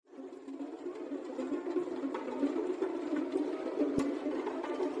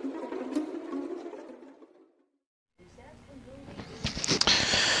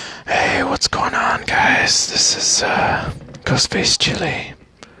guys, this is Ghostface Chili.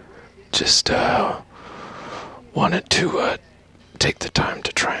 Just wanted to take the time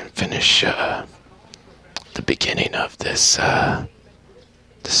to try and finish the beginning of this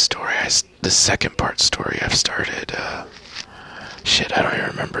story. The second part story I've started. Shit, I don't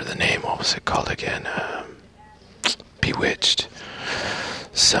even remember the name. What was it called again? Bewitched.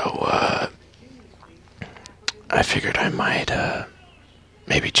 So I figured I might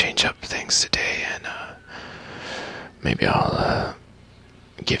maybe change up things today, and maybe I'll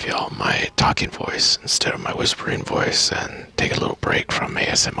give y'all my talking voice instead of my whispering voice and take a little break from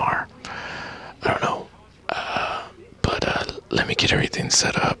ASMR. I don't know. But let me get everything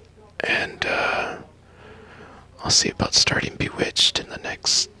set up, and I'll see about starting Bewitched in the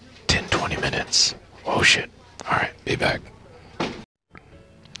next 10-20 minutes. Oh shit. Alright, be back.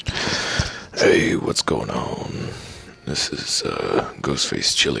 Hey, what's going on? This is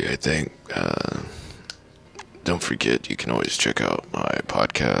Ghostface Chili, I think. Don't forget, you can always check out my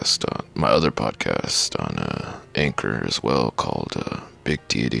podcast, my other podcast on Anchor as well, called Big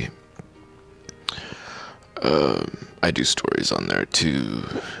Deity. I do stories on there too.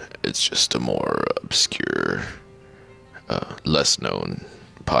 It's just a more obscure, less known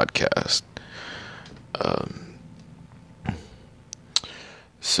podcast.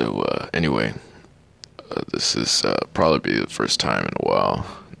 Anyway, this is probably the first time in a while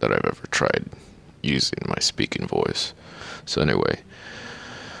that I've ever tried using my speaking voice. So anyway,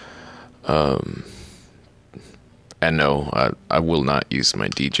 and no, I will not use my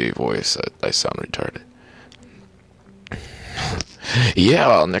DJ voice. I sound retarded. Yeah,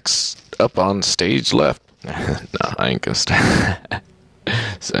 well, next up on stage left. No, I ain't gonna start.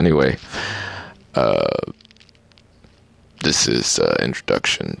 So anyway, this is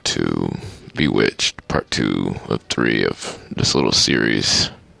introduction to Bewitched, part 2 of 3 of this little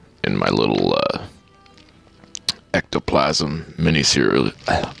series in my little ectoplasm miniseries.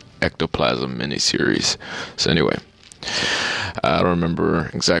 So anyway, I don't remember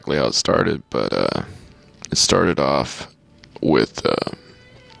exactly how it started, but it started off with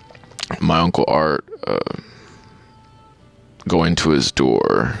my Uncle Art going to his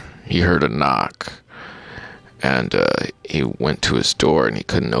door. He heard a knock, and he went to his door, and he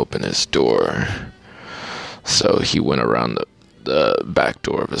couldn't open his door. So he went around the back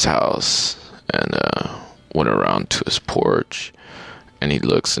door of his house and went around to his porch, and he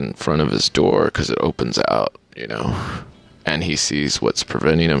looks in front of his door because it opens out, and he sees what's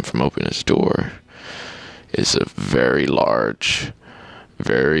preventing him from opening his door is a very large,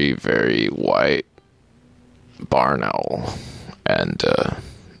 very, very white barn owl, and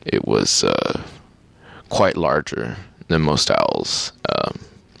it was quite larger than most owls.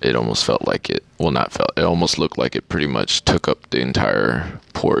 It almost felt like it almost looked like it pretty much took up the entire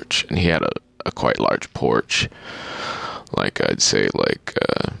porch, and he had a quite large porch, like I'd say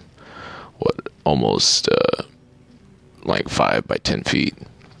almost like 5 by 10 feet,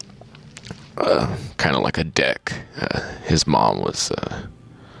 kind of like a deck. His mom was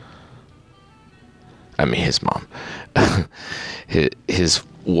his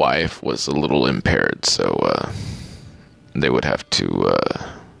wife was a little impaired, so they would have to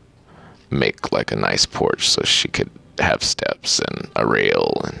make like a nice porch so she could have steps and a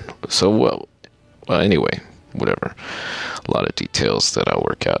rail, and so well anyway, whatever, a lot of details that I'll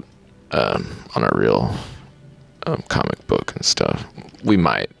work out on a real comic book and stuff. We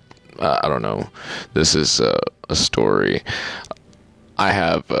might, I don't know. This is a story. I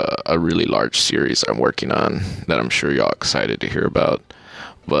have a really large series I'm working on that I'm sure y'all excited to hear about,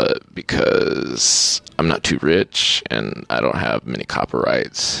 but because I'm not too rich and I don't have many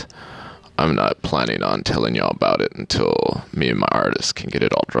copyrights, I'm not planning on telling y'all about it until me and my artist can get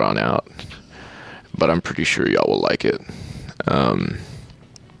it all drawn out. But I'm pretty sure y'all will like it.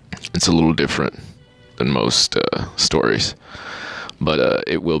 It's a little different than most stories, but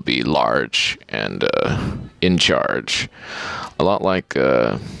it will be large and in charge. A lot like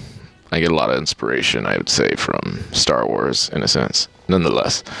I get a lot of inspiration, I would say, from Star Wars in a sense.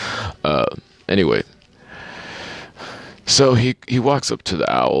 Nonetheless, anyway, so he walks up to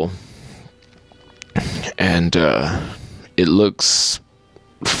the owl, and it looks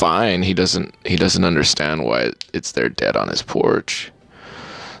fine. He doesn't understand why it's there dead on his porch.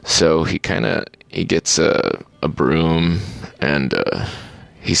 So he gets a broom, and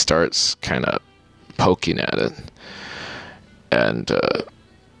he starts kind of poking at it, and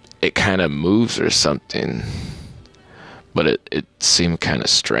it kind of moves or something, but it seemed kind of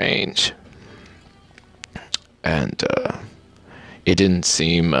strange, and it didn't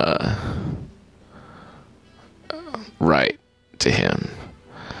seem right to him.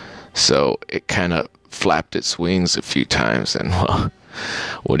 So it kind of flapped its wings a few times, and well,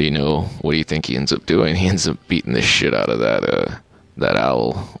 what do you know? What do you think he ends up doing? He ends up beating the shit out of that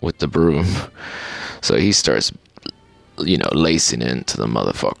owl with the broom. So he starts, lacing into the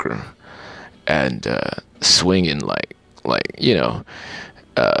motherfucker and swinging like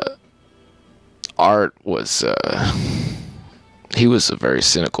Art was he was a very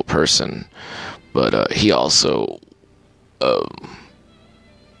cynical person, but he also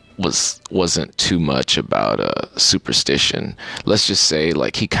wasn't too much about superstition. Let's just say,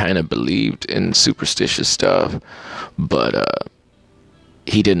 like, he kind of believed in superstitious stuff, but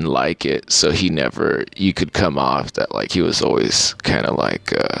he didn't like it, so you could come off that like he was always kind of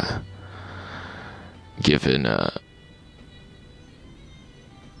like given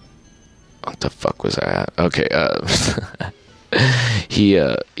what the fuck was that? Okay, he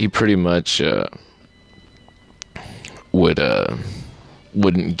pretty much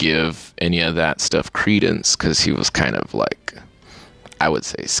wouldn't give any of that stuff credence, because he was kind of like, I would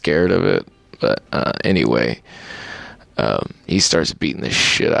say, scared of it. But anyway, he starts beating the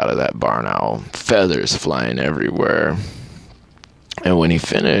shit out of that barn owl, feathers flying everywhere. And when he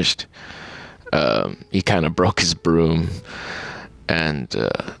finished, he kind of broke his broom, and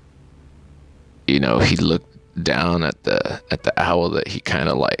he looked down at the owl that he kind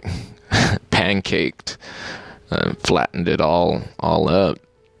of like pancaked, flattened it all up,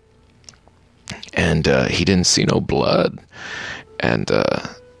 and he didn't see no blood, and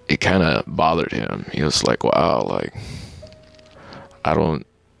it kind of bothered him. He was like, wow, like, I don't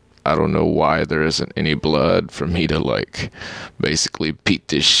know why there isn't any blood for me to like basically beat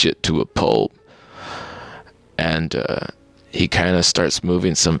this shit to a pulp. And he kind of starts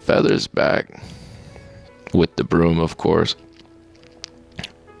moving some feathers back with the broom, of course.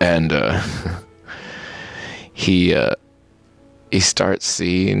 And he starts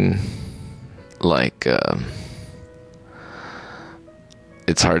seeing like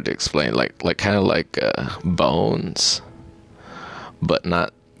it's hard to explain, like kind of like bones, but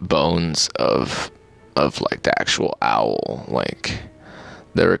not bones of like the actual owl. Like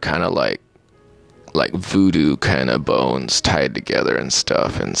they were kind of like voodoo kind of bones tied together and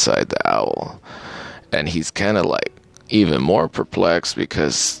stuff inside the owl. And he's kind of like even more perplexed,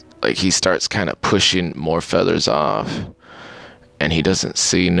 because like he starts kind of pushing more feathers off, and he doesn't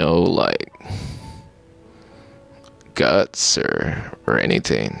see no like guts or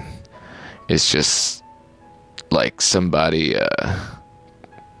anything. It's just like somebody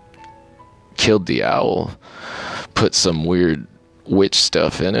killed the owl, put some weird witch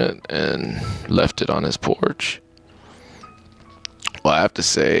stuff in it, and left it on his porch. Well, I have to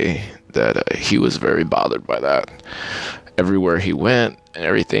say that he was very bothered by that. Everywhere he went and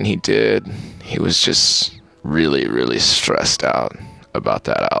everything he did, he was just really, really stressed out about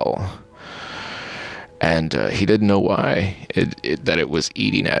that owl. And he didn't know why that it was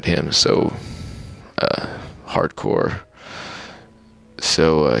eating at him so hardcore.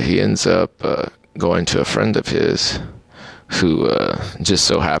 So he ends up going to a friend of his who just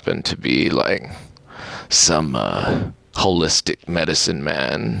so happened to be like some holistic medicine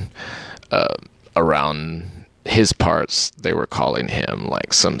man. Around his parts, they were calling him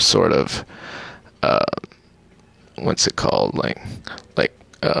like some sort of what's it called, like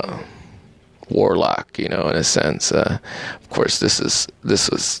warlock, in a sense. Of course, this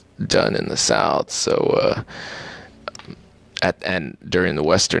was done in the South, so and during the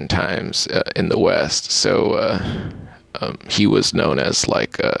Western times in the West, so he was known as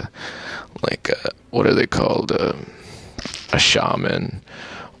like what are they called, a shaman,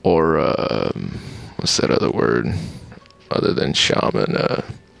 or what's that other word other than shaman?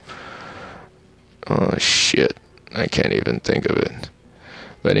 Oh shit, I can't even think of it.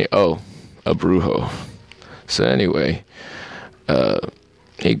 But a brujo. So anyway,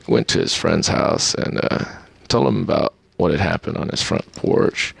 he went to his friend's house and told him about what had happened on his front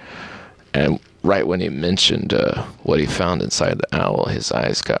porch. And right when he mentioned what he found inside the owl, his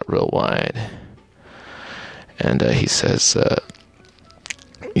eyes got real wide. And he says, well,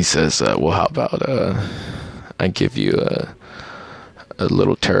 how about I give you a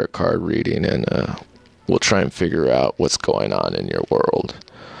little tarot card reading, and we'll try and figure out what's going on in your world.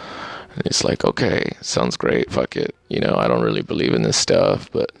 And he's like, okay, sounds great, fuck it. I don't really believe in this stuff,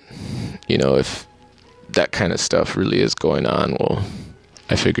 but, if that kind of stuff really is going on, well,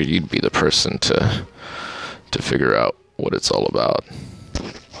 I figured you'd be the person to figure out what it's all about.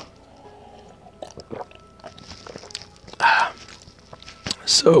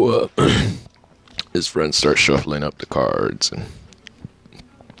 So, his friend starts shuffling up the cards and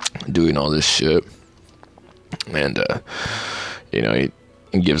doing all this shit. And, he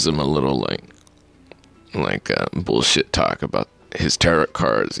gives him a little, bullshit talk about his tarot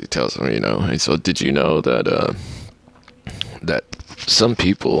cards. He tells him, he said, did you know that that some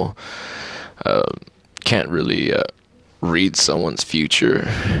people can't really read someone's future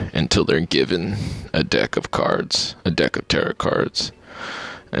until they're given a deck of cards, a deck of tarot cards?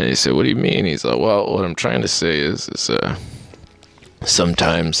 And he said, what do you mean? He's like, well, what I'm trying to say is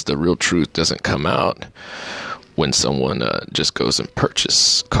sometimes the real truth doesn't come out when someone just goes and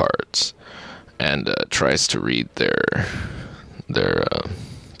purchases cards and tries to read their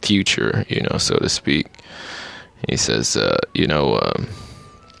future, so to speak. He says,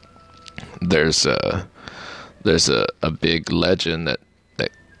 there's a big legend that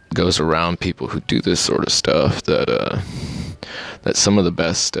goes around people who do this sort of stuff, that some of the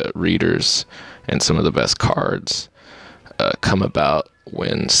best readers and some of the best cards come about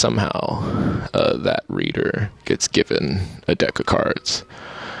when somehow that reader gets given a deck of cards.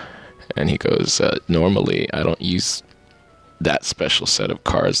 And he goes, normally I don't use that special set of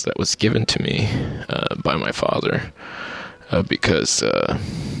cards that was given to me by my father, because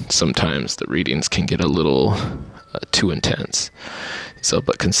sometimes the readings can get a little too intense. So,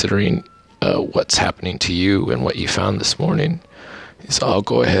 but considering what's happening to you and what you found this morning, so I'll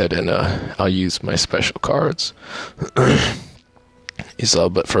go ahead and I'll use my special cards. He's all,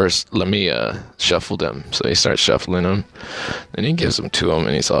 but first, let me shuffle them. So he starts shuffling them. Then he gives them to him,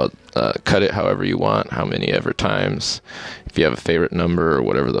 and he's all, cut it however you want, how many ever times. If you have a favorite number or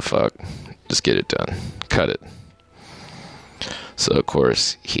whatever the fuck, just get it done. Cut it. So, of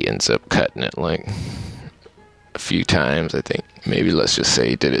course, he ends up cutting it like a few times. I think maybe let's just say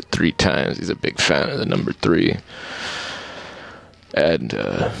he did it 3 times. He's a big fan of the number 3. And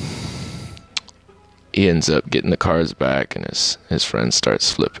he ends up getting the cards back, and his friend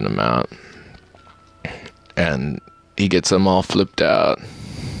starts flipping them out. And he gets them all flipped out,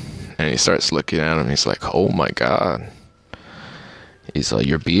 and he starts looking at them. He's like, oh my God. He's like,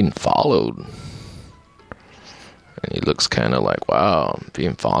 you're being followed. And he looks kind of like, wow, I'm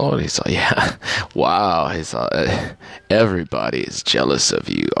being followed? He's like, yeah, wow. He's like, everybody is jealous of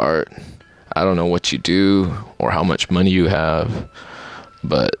you, Art. I don't know what you do or how much money you have,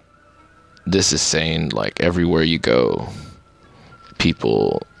 but this is saying, like, everywhere you go,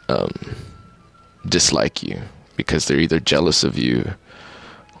 people dislike you because they're either jealous of you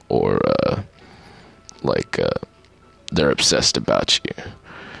or they're obsessed about you.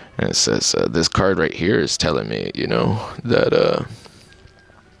 And it says, this card right here is telling me, that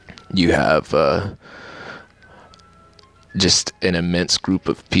you have just an immense group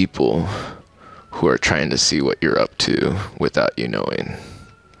of people who are trying to see what you're up to without you knowing.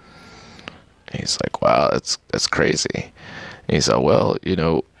 And he's like, wow, that's crazy. And he's like, well,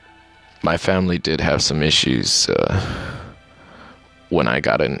 my family did have some issues when I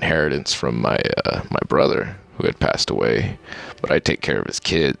got an inheritance from my brother who had passed away, but I take care of his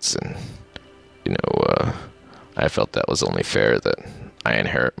kids, and I felt that was only fair that I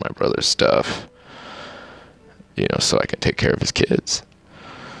inherit my brother's stuff, so I can take care of his kids.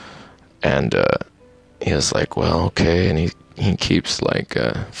 And he was like, well, okay. And he keeps like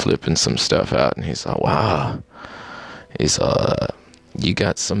flipping some stuff out, and he's like, wow. He's you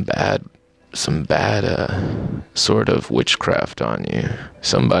got some bad sort of witchcraft on you.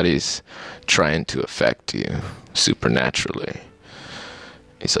 Somebody's trying to affect you supernaturally.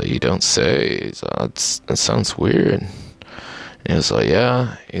 He's like, you don't say. He's like, that sounds weird. And he's like,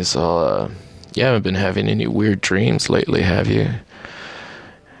 yeah. He's all, you haven't been having any weird dreams lately, have you?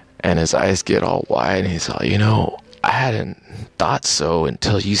 And his eyes get all wide, and he's all, I hadn't thought so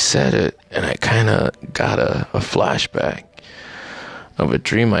until you said it, and I kind of got a flashback of a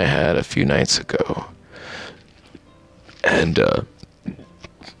dream I had a few nights ago. And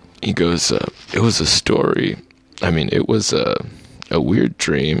he goes, it was a story. I mean, it was a weird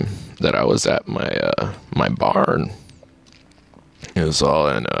dream that I was at my barn. It was all,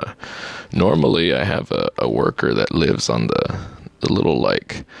 and normally I have a worker that lives on the little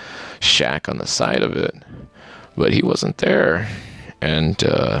like shack on the side of it, but he wasn't there. And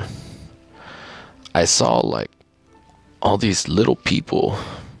I saw like all these little people,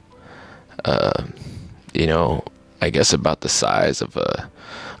 I guess about the size of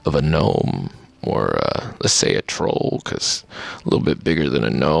a gnome, or let's say a troll, because a little bit bigger than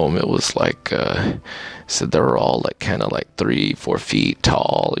a gnome. It was like said they were all like kind of like 3-4 feet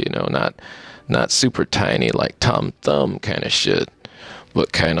tall, not super tiny like Tom Thumb kind of shit,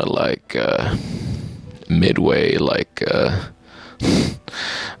 but kind of like midway, like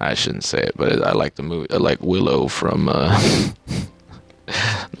I shouldn't say it, but I like the movie. I like Willow from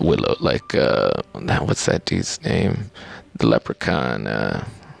Willow, like what's that dude's name? The Leprechaun.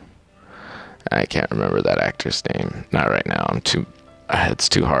 I can't remember that actor's name. Not right now. It's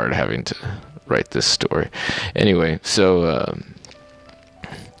too hard having to write this story. Anyway, so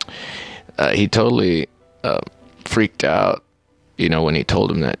he totally freaked out, when he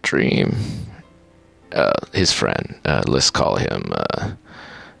told him that dream. His friend, let's call him,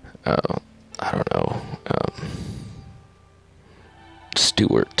 I don't know,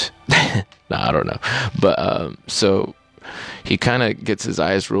 Stuart. No, I don't know. But so he kind of gets his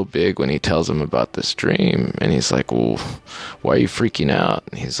eyes real big when he tells him about this dream. And he's like, well, why are you freaking out?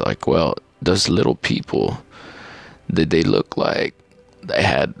 And he's like, well, those little people, did they look like they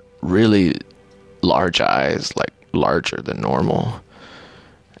had really large eyes, like larger than normal?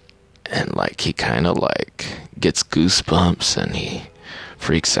 And like he kind of like gets goosebumps and he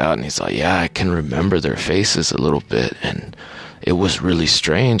freaks out and he's like, yeah, I can remember their faces a little bit, and it was really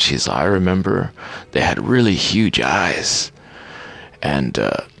strange. He's like, I remember they had really huge eyes, and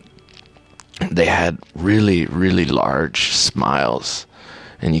they had really, really large smiles,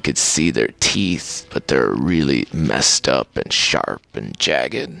 and you could see their teeth, but they're really messed up and sharp and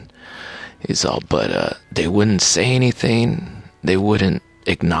jagged. He's all, but they wouldn't say anything. They wouldn't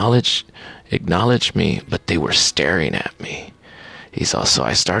acknowledge me, but they were staring at me. He's all, so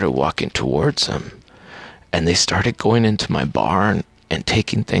I started walking towards them, and they started going into my barn and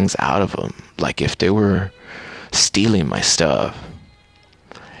taking things out of them, like if they were stealing my stuff.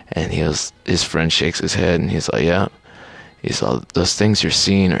 And his friend shakes his head and he's like, yeah. He's all, those things you're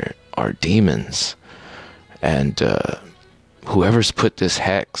seeing are demons. And whoever's put this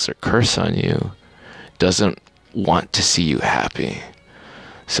hex or curse on you doesn't want to see you happy.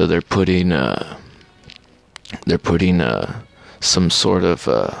 So they're putting some sort of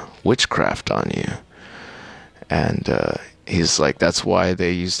witchcraft on you. And he's like, that's why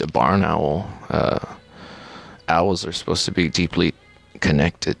they used a barn owl. Owls are supposed to be deeply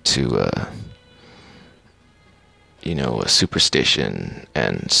connected to a superstition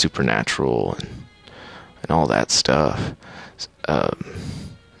and supernatural and all that stuff.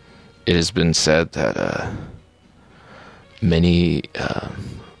 It has been said that many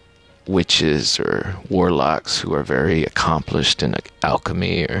witches or warlocks who are very accomplished in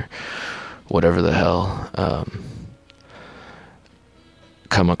alchemy or whatever the hell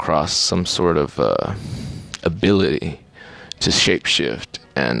come across some sort of ability to shapeshift,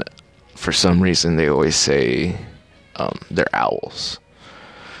 and for some reason they always say they're owls.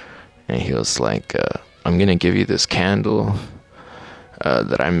 And he was like, I'm gonna give you this candle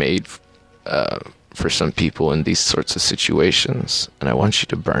that I made for some people in these sorts of situations, and I want you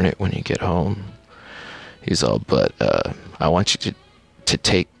to burn it when you get home. He's all, but I want you to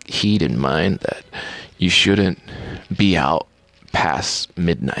take heed in mind that you shouldn't be out past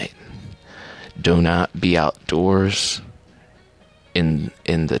midnight. Do not be outdoors in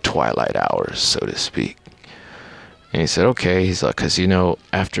the twilight hours, so to speak. And he said, okay. He's like, because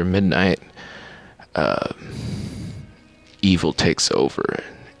after midnight, evil takes over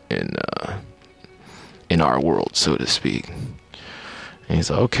in our world, so to speak. And he's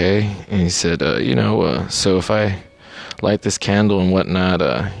like, okay. And he said, so if I light this candle and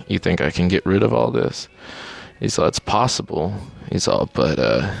whatnot, you think I can get rid of all this? He's like, it's possible. He's all, but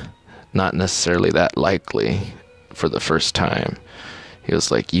not necessarily that likely for the first time. He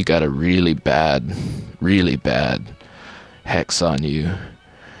was like, you got a really bad hex on you,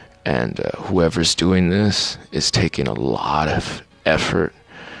 and whoever's doing this is taking a lot of effort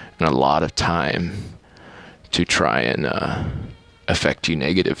and a lot of time to try and affect you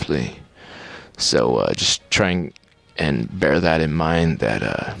negatively. So just try and bear that in mind,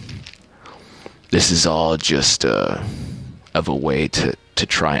 that this is all just of a way to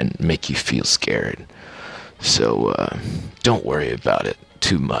try and make you feel scared. So don't worry about it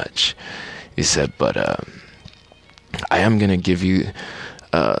too much. He said, but I am going to give you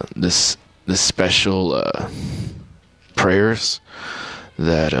this special prayers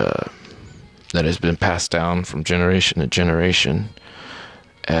that has been passed down from generation to generation.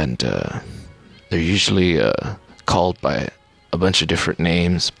 And they're usually called by a bunch of different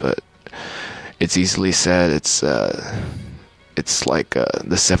names, but it's easily said it's like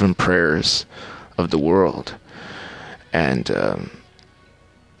the 7 prayers of the world. And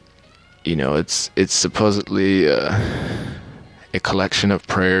it's supposedly a collection of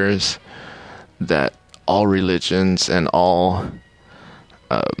prayers that all religions and all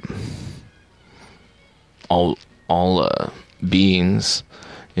beings,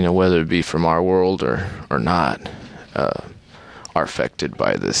 whether it be from our world or not, are affected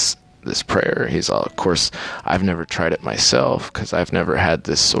by this prayer. He's all, of course, I've never tried it myself because I've never had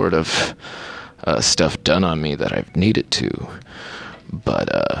this sort of stuff done on me that I've needed to. But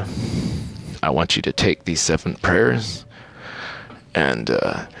I want you to take these 7 prayers, and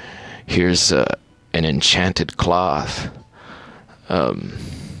here's an enchanted cloth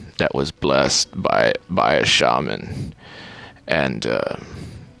that was blessed by a shaman. And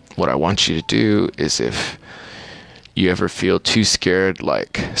what I want you to do is, if you ever feel too scared,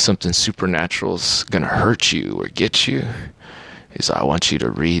 like something supernatural's gonna hurt you or get you, is I want you to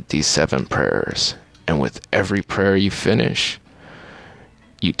read these 7 prayers. And with every prayer you finish,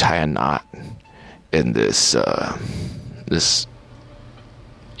 you tie a knot in this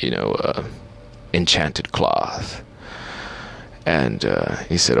enchanted cloth. And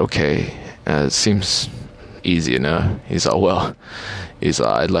he said, okay, it seems easy enough. He's all, well,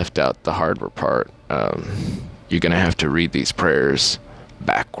 I left out the hardware part. You're going to have to read these prayers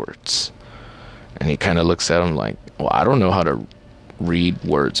backwards. And he kind of looks at him like, well, I don't know how to read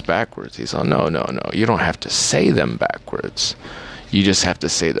words backwards. He's all, no. You don't have to say them backwards. You just have to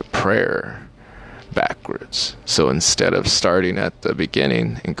say the prayer backwards. So instead of starting at the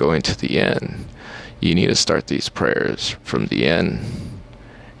beginning and going to the end, you need to start these prayers from the end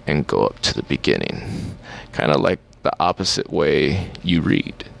and go up to the beginning. Kind of like the opposite way you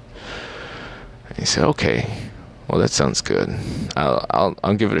read. And he said, okay, well, that sounds good.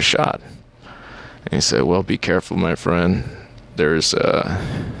 I'll give it a shot. And he said, well, be careful, my friend. There's a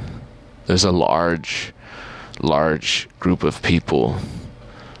large group of people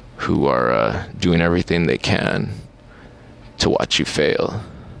who are doing everything they can to watch you fail.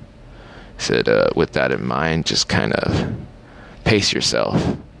 He said, with that in mind, just kind of pace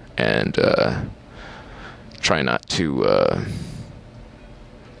yourself and try not to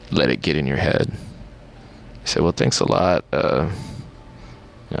let it get in your head. He said, well, thanks a lot.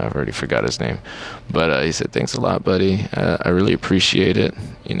 I've already forgot his name. But he said, thanks a lot, buddy. I really appreciate it.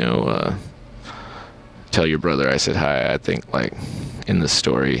 Tell your brother I said hi. I think, like, in the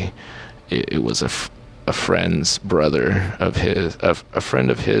story, it was a friend's brother of his, a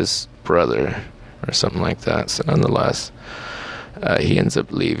friend of his brother or something like that. So nonetheless, he ends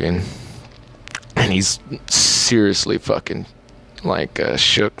up leaving. And he's seriously fucking, like,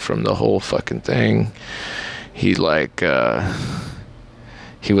 shook from the whole fucking thing. He, like,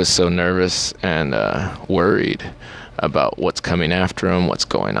 he was so nervous and worried about what's coming after him, what's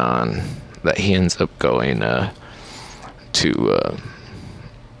going on, that he ends up going to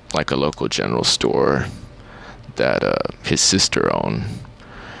like a local general store that his sister owned.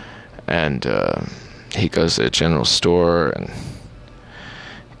 And he goes to a general store and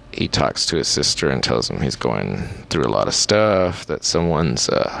he talks to his sister and tells him he's going through a lot of stuff, that someone's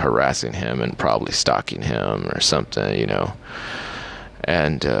harassing him and probably stalking him or something,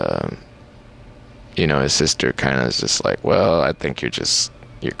 And his sister kind of is just like, well, I think you're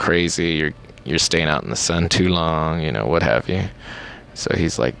crazy, you're staying out in the sun too long, what have you. So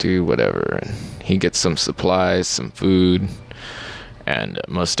he's like, dude, whatever. And he gets some supplies, some food, and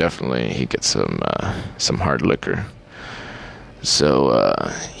most definitely he gets some hard liquor. So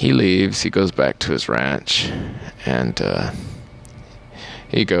he leaves, he goes back to his ranch, and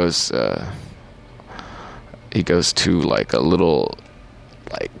he goes to like a little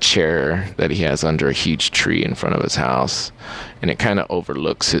chair that he has under a huge tree in front of his house, and it kind of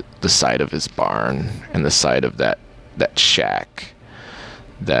overlooks the side of his barn and the side of that shack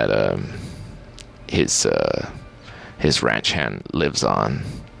that his ranch hand lives on.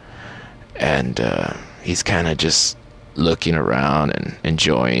 And he's kind of just looking around and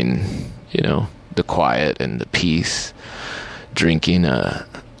enjoying the quiet and the peace, drinking a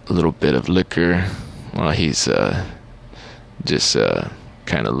little bit of liquor while he's just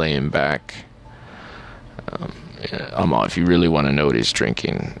kind of laying back. If you really want to know what he's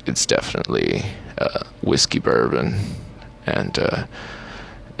drinking, it's definitely whiskey bourbon. And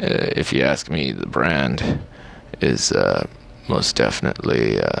if you ask me, the brand is most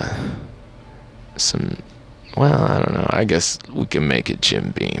definitely I don't know, I guess we can make it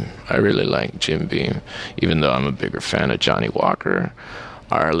Jim Beam. I really like Jim Beam, even though I'm a bigger fan of Johnny Walker.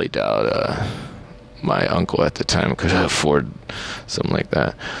 I hardly doubt my uncle at the time could afford something like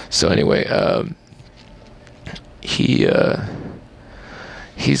that. So anyway, he's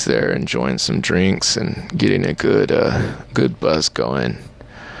there enjoying some drinks and getting a good buzz going.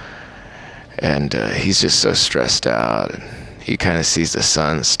 And he's just so stressed out. And he kind of sees the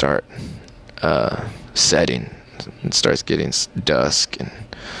sun start setting. It starts getting dusk,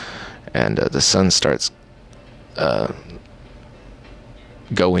 and the sun starts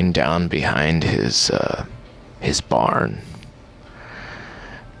going down behind his barn.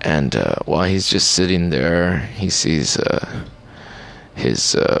 And while he's just sitting there, he sees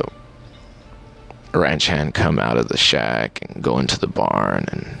his ranch hand come out of the shack and go into the barn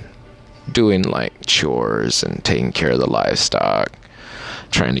and doing like chores and taking care of the livestock,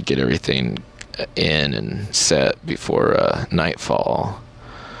 trying to get everything in and set before nightfall.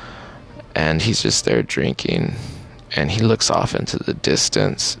 And he's just there drinking, and he looks off into the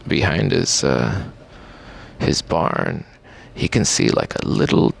distance behind his barn. He can see like a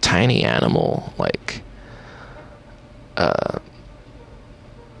little tiny animal, like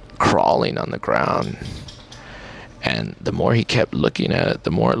crawling on the ground. And the more he kept looking at it,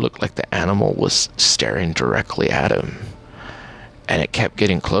 the more it looked like the animal was staring directly at him. And it kept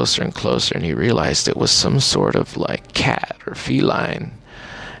getting closer and closer, and he realized it was some sort of like cat or feline.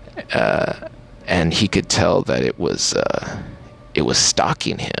 And he could tell that it was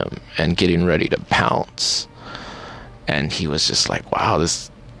stalking him and getting ready to pounce. And he was just like, wow,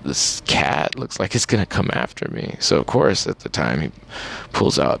 this cat looks like it's gonna come after me. So of course, at the time, he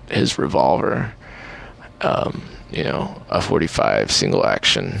pulls out his revolver, a 45 single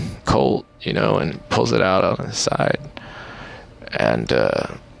action Colt, and pulls it out on his side. And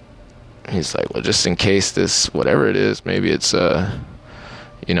he's like, well, just in case this, whatever it is, maybe it's a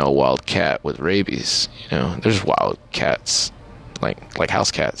wild cat with rabies. There's wild cats, like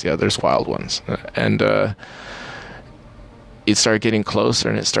house cats. Yeah, there's wild ones. And it started getting closer,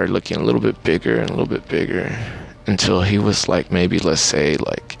 and it started looking a little bit bigger and a little bit bigger, until he was like, maybe let's say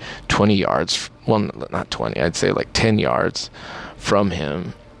like 20 yards, well, not 20, I'd say like 10 yards from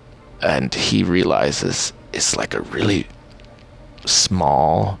him. And he realizes it's like a really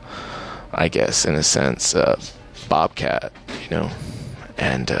small, I guess, in a sense, bobcat,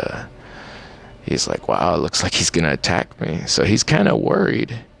 and he's like, wow, it looks like he's gonna attack me. So he's kind of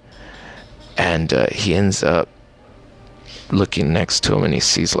worried, and he ends up looking next to him, and he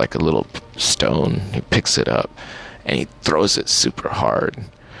sees like a little stone. He picks it up and he throws it super hard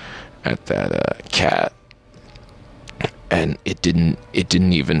at that cat, and it didn't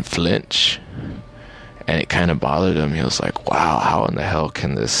even flinch. And it kind of bothered him. He was like, wow, how in the hell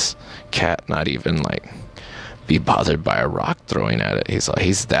can this cat not even like be bothered by a rock throwing at it?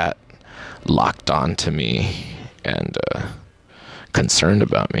 He's that locked on to me and concerned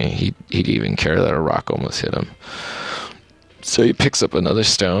about me. He'd even care that a rock almost hit him. So he picks up another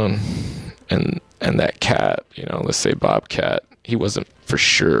stone, and that cat, let's say bobcat, he wasn't for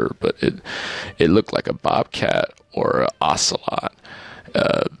sure, but it looked like a bobcat or an ocelot.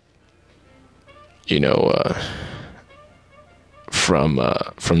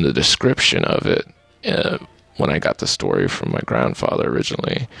 From the description of it, when I got the story from my grandfather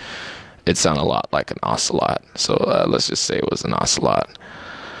originally, it sounded a lot like an ocelot. So let's just say it was an ocelot.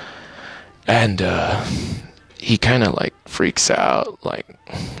 And he kind of like freaks out, like,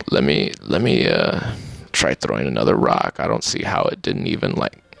 let me try throwing another rock. I don't see how it didn't even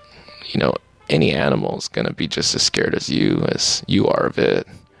any animal's gonna be just as scared as you are of it.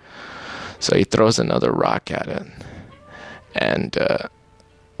 So he throws another rock at it, and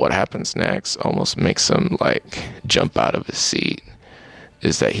what happens next almost makes him like jump out of his seat,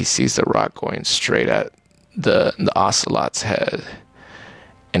 is that he sees the rock going straight at the ocelot's head,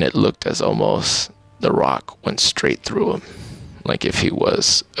 and it looked as almost the rock went straight through him, like if he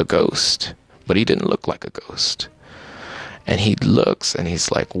was a ghost, but he didn't look like a ghost. And he looks, and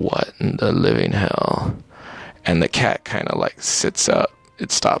he's like, what in the living hell? And the cat kind of like sits up.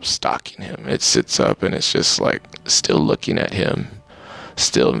 It stops stalking him. It sits up, and it's just like still looking at him,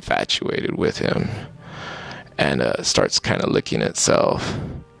 still infatuated with him, and starts kind of licking itself.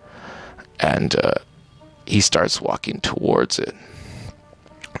 And he starts walking towards it.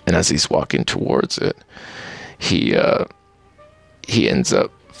 And as he's walking towards it, he ends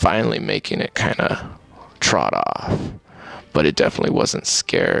up finally making it kind of trot off. But it definitely wasn't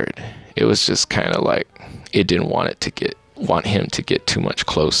scared. It was just kind of like it didn't want him to get too much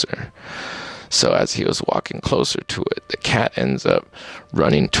closer. So as he was walking closer to it, the cat ends up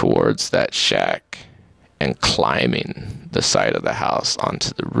running towards that shack and climbing the side of the house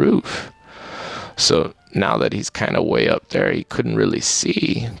onto the roof. So now that he's kind of way up there, he couldn't really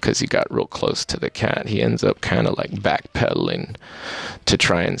see because he got real close to the cat. He ends up kind of like backpedaling to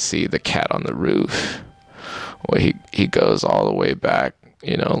try and see the cat on the roof. Well, he goes all the way back,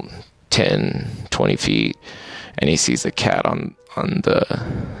 10, 20 feet, and he sees the cat on the,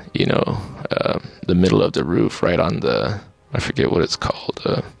 the middle of the roof, right on the, I forget what it's called,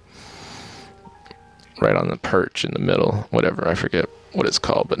 right on the perch in the middle, whatever, I forget what it's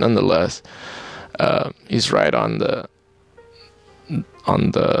called, but nonetheless, he's right on the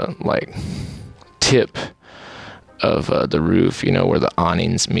like tip of the roof, where the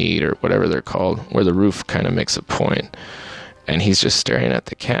awnings meet or whatever they're called, where the roof kind of makes a point. And he's just staring at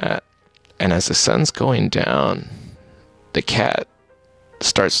the cat. And as the sun's going down, the cat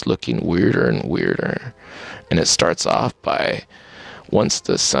starts looking weirder and weirder. And it starts off by, once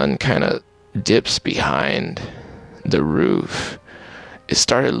the sun kind of dips behind the roof, it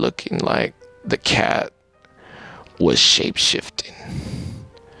started looking like the cat was shape-shifting.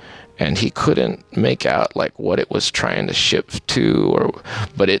 And he couldn't make out like what it was trying to shift to,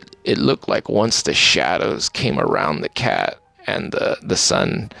 but it looked like once the shadows came around the cat and the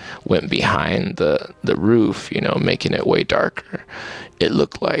sun went behind the roof, making it way darker, it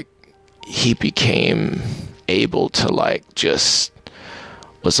looked like he became able to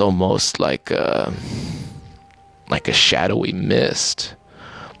was almost like a shadowy mist,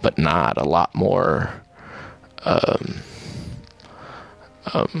 but not a lot more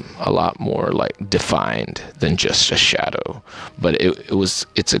like defined than just a shadow. But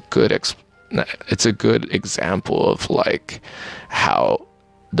it's a good example of like how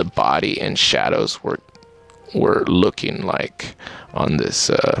the body and shadows were looking like on this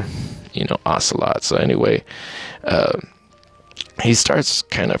ocelot. So anyway, he starts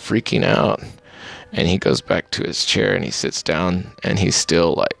kind of freaking out, and he goes back to his chair and he sits down, and he's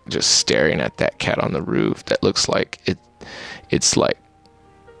still like just staring at that cat on the roof that looks like it's like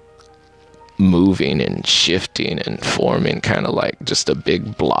moving and shifting and forming, kind of like just a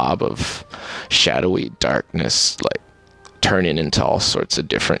big blob of shadowy darkness, like turning into all sorts of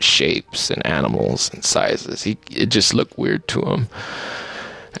different shapes and animals and sizes. It just looked weird to him.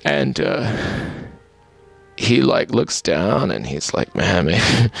 And he like looks down and he's like, man,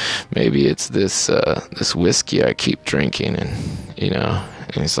 maybe it's this whiskey I keep drinking. And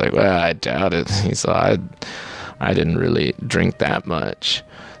and he's like, well, I doubt it. He's like, I didn't really drink that much.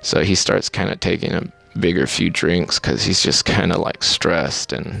 So he starts kind of taking a bigger few drinks because he's just kind of like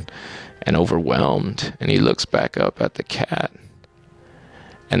stressed and overwhelmed. And he looks back up at the cat,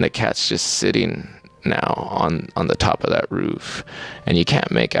 and the cat's just sitting now on the top of that roof, and you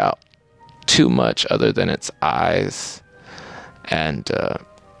can't make out too much other than its eyes. And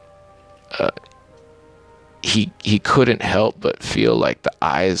he couldn't help but feel like the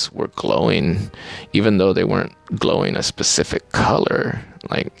eyes were glowing, even though they weren't glowing a specific color.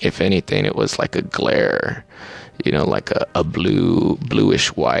 Like, if anything, it was like a glare, like a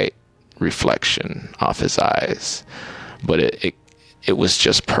bluish white reflection off his eyes. But it was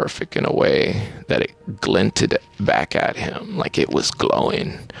just perfect in a way that it glinted back at him like it was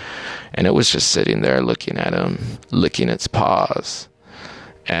glowing. And it was just sitting there looking at him, licking its paws.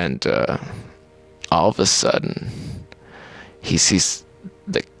 And all of a sudden, he sees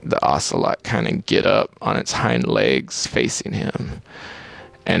the ocelot kind of get up on its hind legs facing him.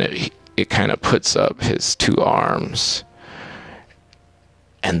 And it kind of puts up his two arms.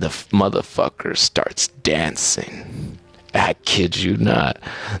 And the motherfucker starts dancing. I kid you not.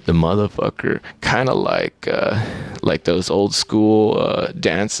 The motherfucker, kind of like those old school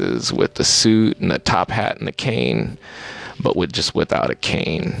dances with the suit and the top hat and the cane, but without a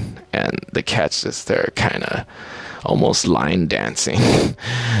cane. And the cat's just there kind of almost line dancing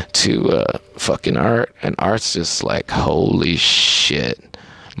to fucking Art. And Art's just like, holy shit,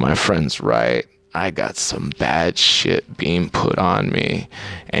 my friend's right. I got some bad shit being put on me.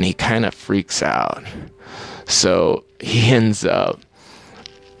 And he kind of freaks out. So he ends up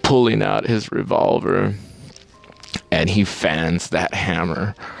pulling out his revolver, and he fans that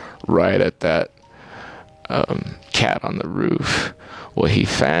hammer right at that cat on the roof. Well, he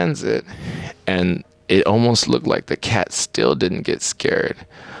fans it, and it almost looked like the cat still didn't get scared.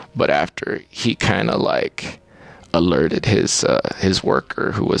 But after he kind of like alerted his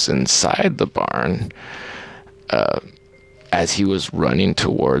worker who was inside the barn, as he was running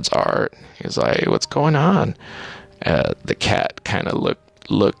towards Art, he was like, hey, what's going on? The cat kind of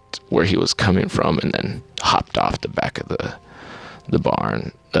looked where he was coming from, and then hopped off the back of the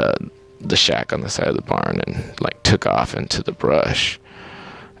barn, the shack on the side of the barn, and like took off into the brush.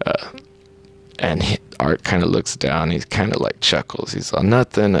 And Art kind of looks down. He kind of like chuckles. He's like,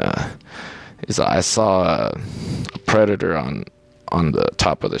 nothing. He's like, I saw a predator on the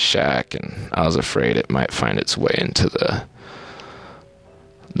top of the shack, and I was afraid it might find its way into the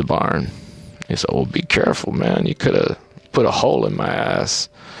barn. He said, well, be careful, man. You could have put a hole in my ass.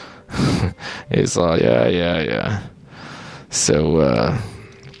 He's like, yeah. So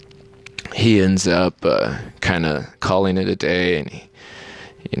he ends up kind of calling it a day, and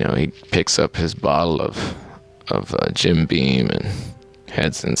he picks up his bottle of Jim Beam and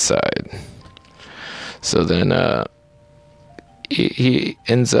heads inside. So then he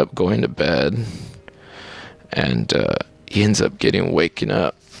ends up going to bed, and he ends up waking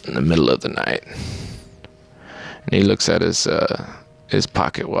up in the middle of the night. And he looks at his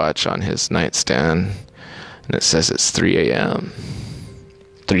pocket watch on his nightstand, and it says it's 3 a.m.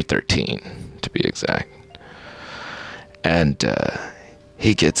 313 to be exact. And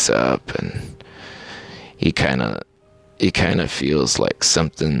he gets up and he kind of feels like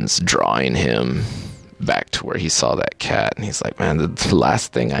something's drawing him back to where he saw that cat, and he's like, man, the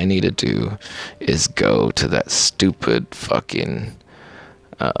last thing I need to do is go to that stupid fucking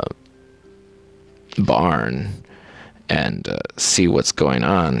barn and see what's going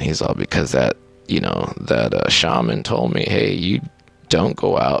on. He's all, because that shaman told me, hey, you don't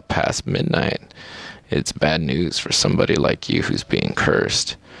go out past midnight. It's bad news for somebody like you who's being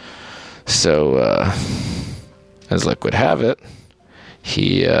cursed. So as luck would have it,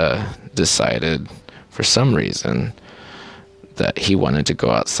 he decided for some reason that he wanted to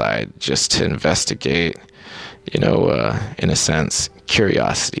go outside just to investigate. In a sense,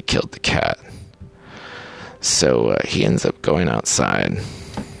 curiosity killed the cat. So he ends up going outside,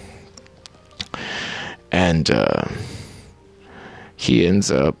 and he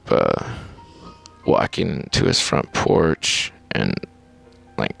ends up walking to his front porch, and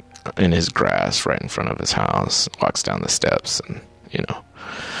like in his grass right in front of his house, walks down the steps, and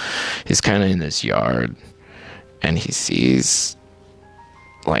he's kind of in his yard, and he sees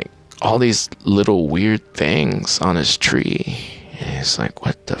like all these little weird things on his tree, and he's like,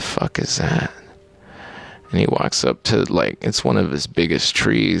 what the fuck is that? And he walks up to, like, it's one of his biggest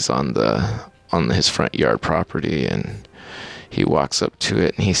trees on his front yard property, and he walks up to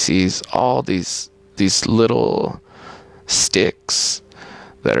it, and he sees all these little sticks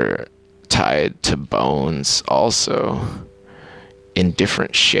that are tied to bones also in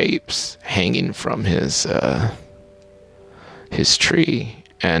different shapes hanging from his tree.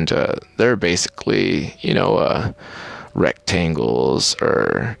 And they're basically, rectangles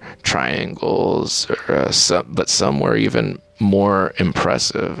or triangles, or but some were even more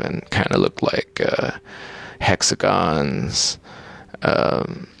impressive and kind of looked like hexagons,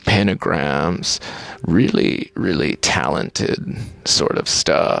 pentagrams, really, really talented sort of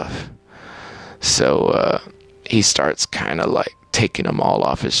stuff. So he starts kind of like taking them all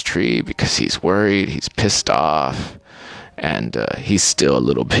off his tree because he's worried, he's pissed off, and he's still a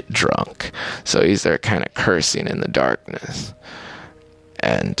little bit drunk. So he's there kind of cursing in the darkness.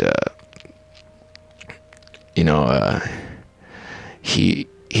 And, he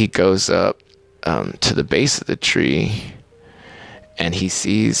goes up to the base of the tree, and he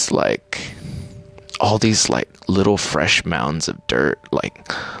sees like all these like little fresh mounds of dirt,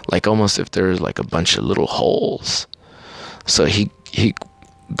 like almost if there's like a bunch of little holes. So he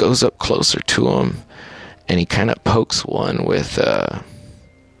goes up closer to him, and he kind of pokes one with a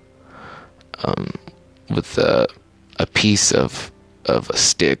piece of a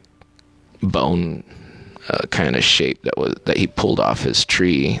stick bone kind of shape that he pulled off his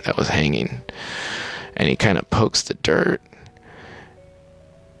tree that was hanging, and he kind of pokes the dirt,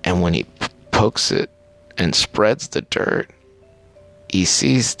 and when he pokes it and spreads the dirt, he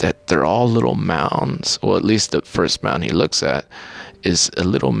sees that they're all little mounds. Well, at least the first mound he looks at is a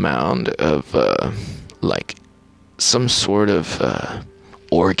little mound of like some sort of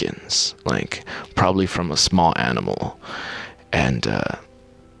organs, like probably from a small animal. And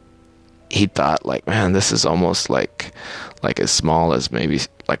he thought, like, man, this is almost like as small as maybe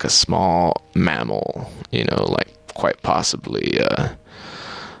like a small mammal, like quite possibly a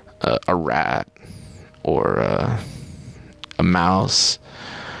rat or a mouse.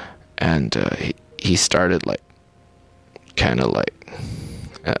 And he started like kind of like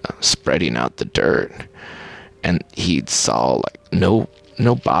spreading out the dirt, and he saw like no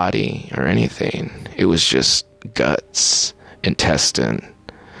body or anything. It was just guts, intestine,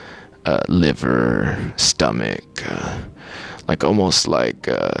 liver, stomach, like almost like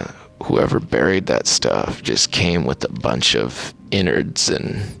whoever buried that stuff just came with a bunch of innards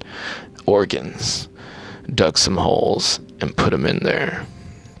and organs, dug some holes and put them in there.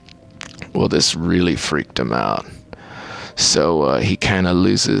 Well, this really freaked him out. So he kind of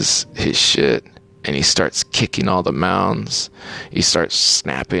loses his shit, and he starts kicking all the mounds. He starts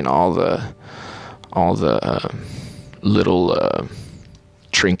snapping all the little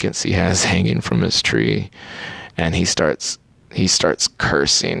trinkets he has hanging from his tree, and he starts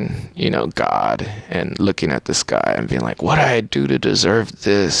cursing, God, and looking at the sky and being like, what did I do to deserve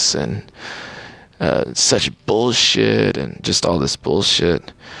this? And such bullshit, and just all this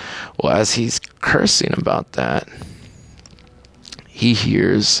bullshit. Well, as he's cursing about that, he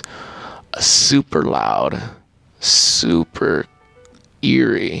hears a super loud, super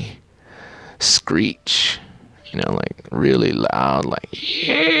eerie screech, like really loud, like,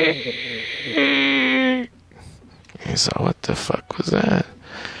 yeah. He saw, what the fuck was that?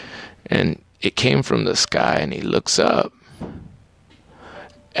 And it came from the sky, and he looks up,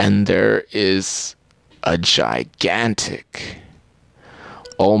 and there is a gigantic,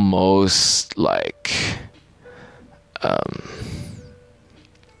 almost like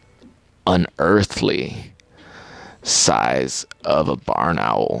unearthly size of a barn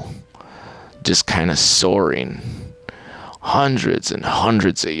owl just kind of soaring hundreds and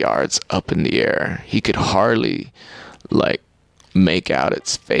hundreds of yards up in the air. He could hardly like make out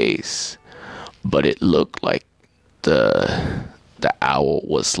its face, but it looked like the owl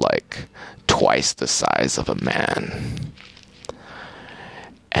was like twice the size of a man.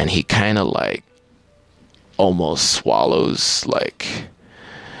 And he kind of like almost swallows like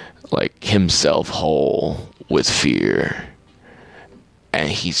himself whole with fear. And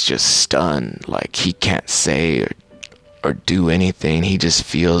he's just stunned, like he can't say or do anything. He just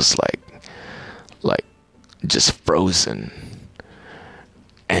feels like just frozen.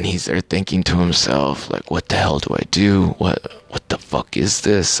 And he's there thinking to himself, like, what the hell do I do? What the fuck is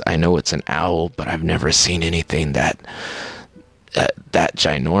this? I know it's an owl, but I've never seen anything that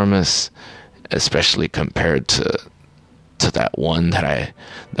ginormous, especially compared to that one that I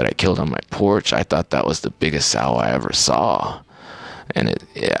killed on my porch. I thought that was the biggest owl I ever saw. And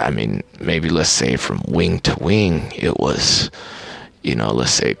I mean, maybe let's say from wing to wing, it was,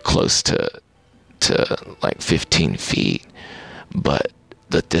 let's say close to like 15 feet. But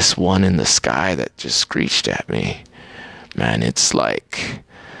this one in the sky that just screeched at me, man, it's like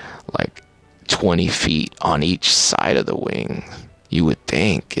 20 feet on each side of the wing. You would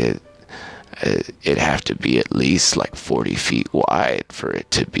think it'd have to be at least like 40 feet wide for it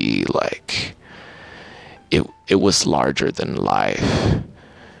to be like, it was larger than life.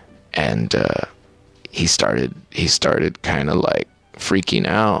 And he started kind of like freaking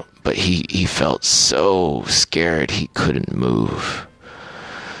out, but he felt so scared he couldn't move.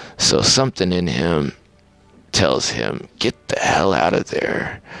 So something in him tells him, get the hell out of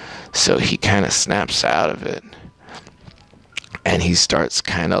there. So he kind of snaps out of it, and he starts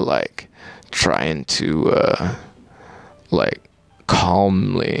kind of like trying to like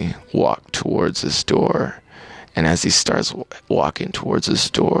calmly walk towards his door. And as he starts walking towards his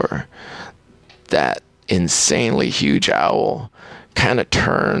door, that insanely huge owl kind of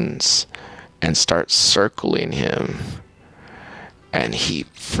turns and starts circling him. And he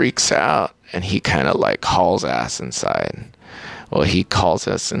freaks out, and he kind of like hauls ass inside. Well, he calls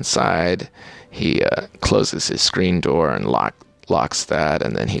us inside. He closes his screen door and locks that,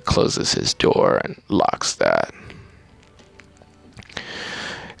 and then he closes his door and locks that.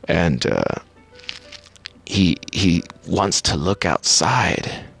 And he wants to look outside,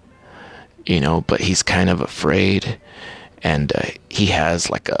 but he's kind of afraid. And he has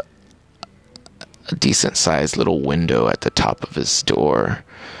like a decent sized little window at the top of his door,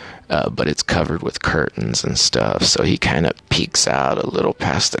 but it's covered with curtains and stuff. So he kind of peeks out a little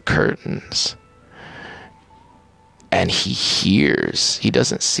past the curtains, and he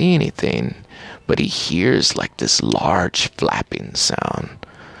doesn't see anything, but he hears like this large flapping sound.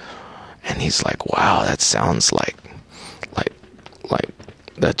 And he's like, wow, that sounds like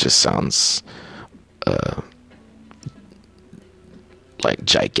that just sounds like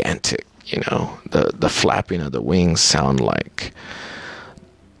gigantic, the flapping of the wings sound like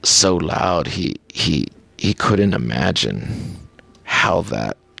so loud. He couldn't imagine how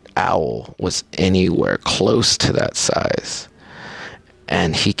that owl was anywhere close to that size.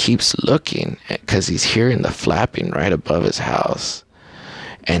 And he keeps looking because he's hearing the flapping right above his house.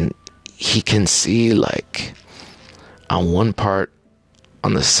 And he can see like on one part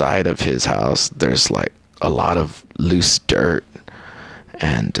on the side of his house, there's like a lot of loose dirt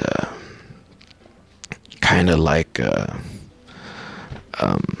and kind of like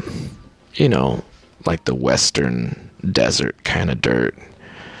like the western desert kind of dirt.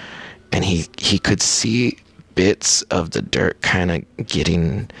 And he could see bits of the dirt kind of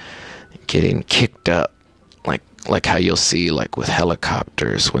getting kicked up, like how you'll see like with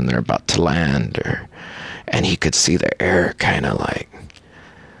helicopters when they're about to land, and he could see the air kind of like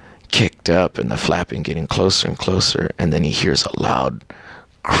kicked up and the flapping getting closer and closer. And then he hears a loud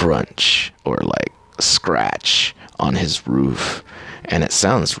crunch or like scratch on his roof, and it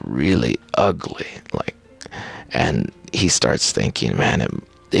sounds really ugly, and he starts thinking, man,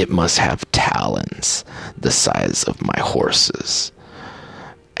 it must have talons the size of my horses.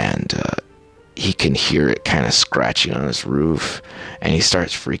 And he can hear it kind of scratching on his roof, and he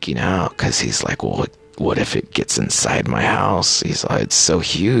starts freaking out because he's like, well, what if it gets inside my house? He's like, it's so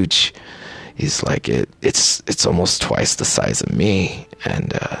huge. He's like, it's almost twice the size of me.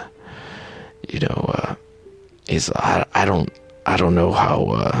 And he's like, I don't know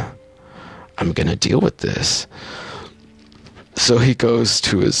how I'm gonna deal with this. So he goes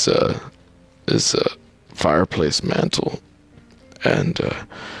to his fireplace mantle, and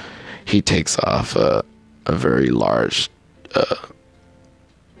he takes off a very large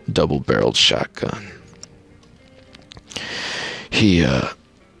double-barreled shotgun. He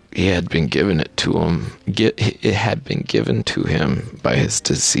had been given it to him. It had been given to him by his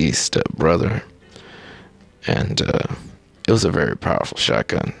deceased brother, and it was a very powerful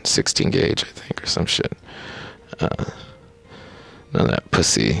shotgun, 16 gauge, I think, or some shit. None of that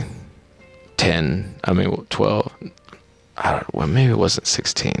pussy 12. I don't. Well, maybe it wasn't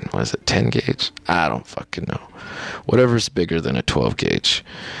 16. Was it 10 gauge? I don't fucking know. Whatever's bigger than a 12 gauge,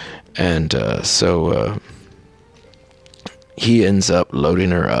 and so. He ends up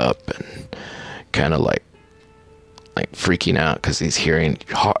loading her up and kind of like freaking out because he's hearing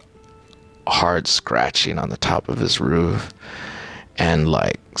hard scratching on the top of his roof, and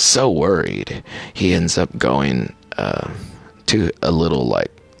like so worried, he ends up going to a little like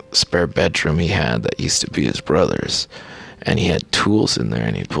spare bedroom he had that used to be his brother's, and he had tools in there,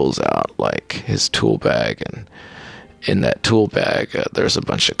 and he pulls out like his tool bag, and in that tool bag there's a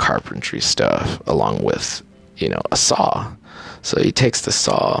bunch of carpentry stuff along with a saw. So he takes the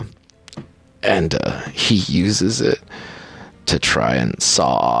saw and he uses it to try and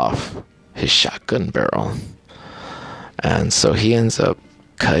saw off his shotgun barrel. And so he ends up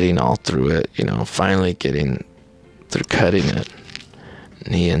cutting all through it, finally getting through cutting it.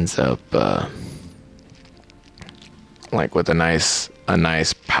 And he ends up like with a nice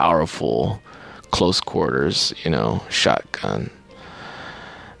powerful close quarters, shotgun.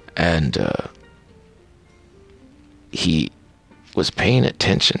 And he was paying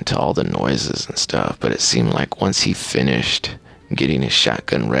attention to all the noises and stuff, but it seemed like once he finished getting his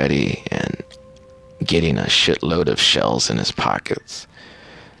shotgun ready and getting a shitload of shells in his pockets,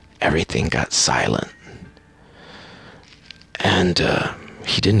 everything got silent, and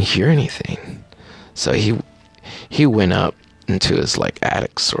he didn't hear anything. So he went up into his like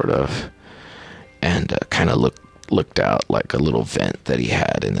attic sort of, and kind of looked out like a little vent that he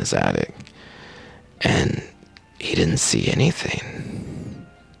had in his attic, and he didn't see anything.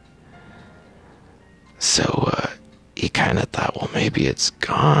 So he kind of thought, well, maybe it's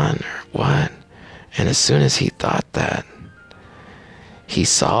gone or what. And as soon as he thought that, he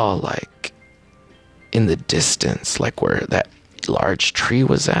saw like in the distance, like where that large tree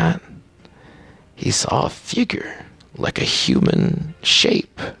was at, he saw a figure, like a human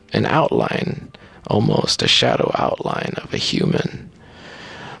shape, an outline, almost a shadow outline of a human.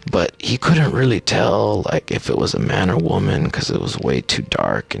 But he couldn't really tell like if it was a man or woman because it was way too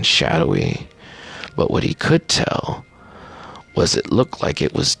dark and shadowy. But what he could tell was it looked like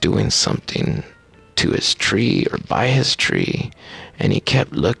it was doing something to his tree or by his tree. And he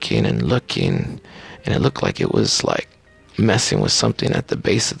kept looking and looking, and it looked like it was like messing with something at the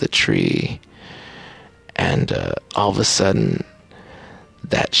base of the tree. And all of a sudden,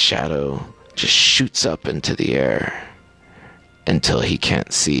 that shadow just shoots up into the air until he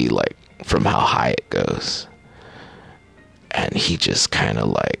can't see like from how high it goes, and he just kind of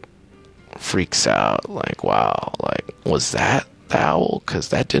like freaks out, like, wow, like, was that the owl? Because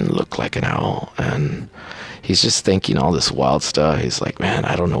that didn't look like an owl. And he's just thinking all this wild stuff. He's like, man,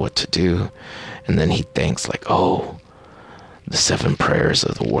 I don't know what to do. And then he thinks like, oh, the 7 prayers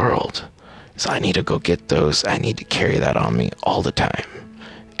of the world, so I need to go get those. I need to carry that on me all the time.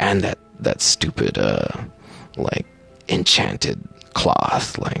 And that stupid like enchanted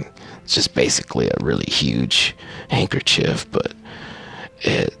cloth, like it's just basically a really huge handkerchief, but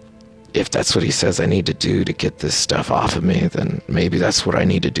if that's what he says I need to do to get this stuff off of me, then maybe that's what I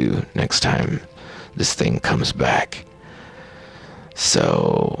need to do next time this thing comes back.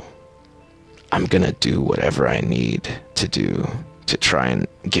 So I'm gonna do whatever I need to do to try and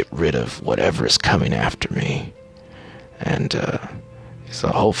get rid of whatever is coming after me. And so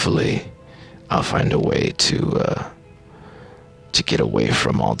hopefully I'll find a way to get away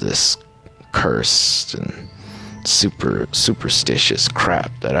from all this cursed and superstitious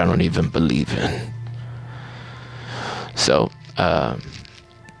crap that I don't even believe in. So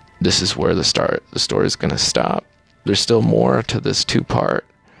this is where the story is gonna stop. There's still more to this 2-part,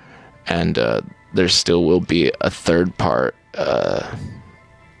 and there still will be a 3rd part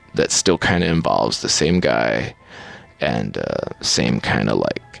that still kind of involves the same guy and same kind of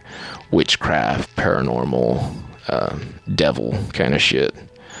like witchcraft, paranormal, devil kind of shit.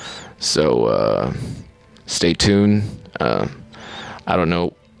 So stay tuned. I don't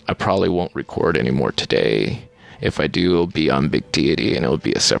know, I probably won't record anymore today. If I do, it'll be on Big Deity, and it'll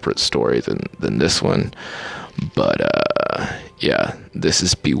be a separate story than this one. But yeah, this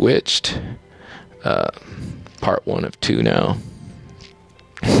is Bewitched. part 1 of 2 now,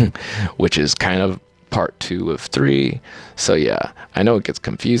 which is kind of part 2 of 3. So yeah, I know it gets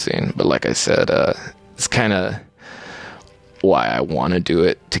confusing, but like I said, it's kind of why I want to do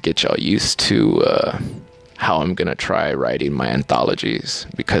it, to get y'all used to how I'm gonna try writing my anthologies,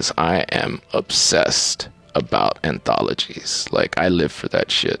 because I am obsessed about anthologies. Like, I live for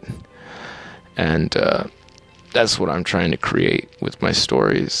that shit, and that's what I'm trying to create with my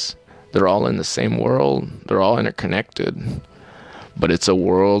stories. They're all in the same world, they're all interconnected, but it's a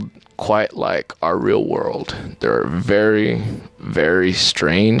world quite like our real world. There are very, very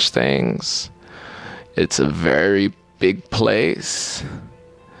strange things. It's a very big place,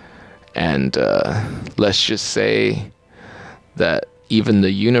 and let's just say that even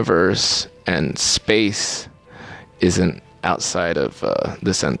the universe and space isn't outside of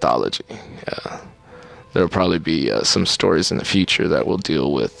this anthology. There'll probably be some stories in the future that will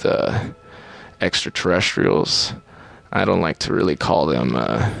deal with extraterrestrials. I don't like to really call them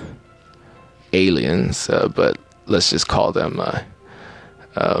aliens, but let's just call them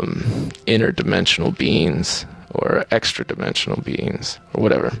interdimensional beings, or extra dimensional beings, or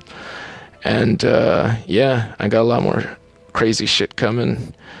whatever. And yeah, I got a lot more crazy shit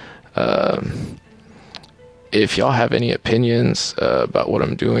coming. If y'all have any opinions about what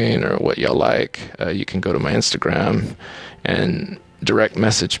I'm doing or what y'all like, you can go to my Instagram and direct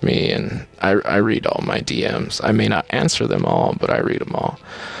message me, and I read all my DMs. I may not answer them all, but I read them all.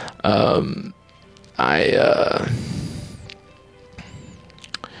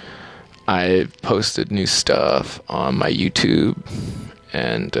 I posted new stuff on my YouTube,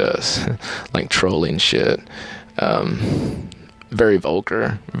 and like trolling shit, very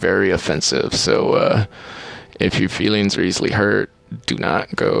vulgar, very offensive. So if your feelings are easily hurt, do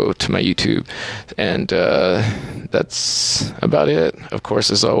not go to my YouTube. And that's about it. Of course,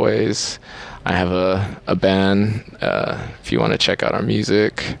 as always, I have a band. If you want to check out our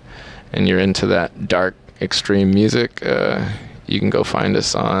music and you're into that dark, extreme music, you can go find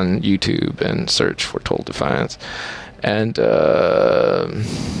us on YouTube and search for Total Defiance. And I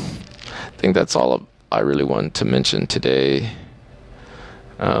think that's all I really wanted to mention today.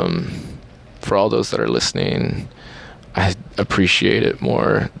 For all those that are listening, I appreciate it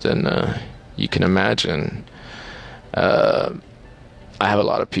more than you can imagine. I have a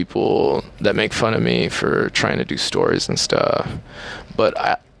lot of people that make fun of me for trying to do stories and stuff, but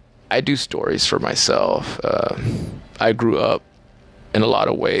I do stories for myself. I grew up in a lot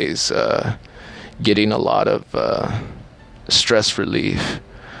of ways getting a lot of stress relief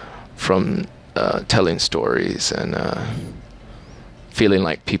from telling stories, and feeling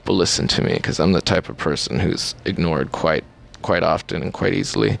like people listen to me, because I'm the type of person who's ignored quite often and quite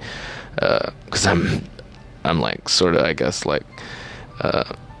easily, because I'm like sort of, I guess, like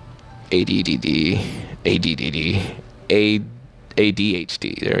ADHD,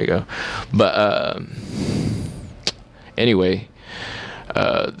 there we go. But anyway,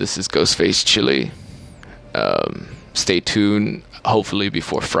 this is Ghostface Chili. Stay tuned. Hopefully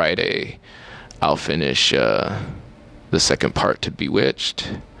before Friday I'll finish the second part to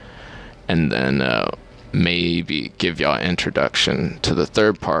Bewitched, and then maybe give y'all an introduction to the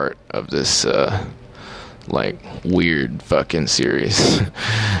third part of this like weird fucking series.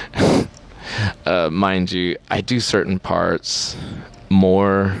 Mind you, I do certain parts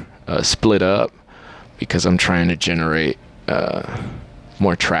more split up because I'm trying to generate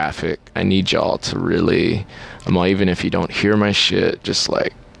more traffic. I need y'all to really, even if you don't hear my shit, just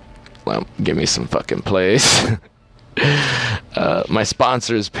like, well, give me some fucking plays. My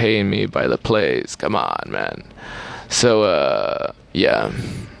sponsor is paying me by the plays. Come on, man. So yeah,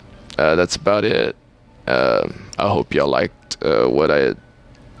 that's about it. I hope y'all liked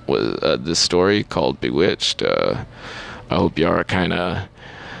this story called Bewitched. I hope y'all are kind of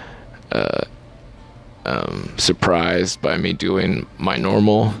surprised by me doing my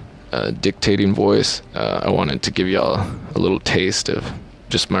normal dictating voice. I wanted to give y'all a little taste of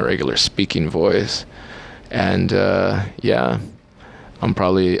just my regular speaking voice. And yeah,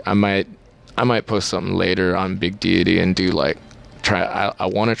 I might post something later on Big Deity and do like I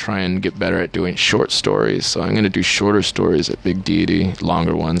want to try and get better at doing short stories, so I'm going to do shorter stories at Big Deity,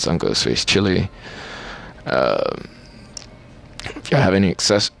 longer ones on Ghostface Chili. If you have any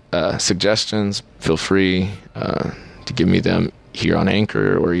suggestions, feel free to give me them here on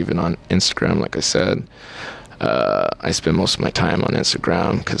Anchor or even on Instagram. Like I said, I spend most of my time on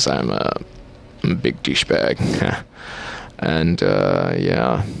Instagram because I'm a big douchebag. And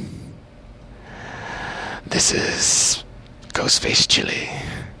yeah, this is Ghostface Chili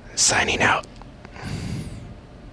signing out.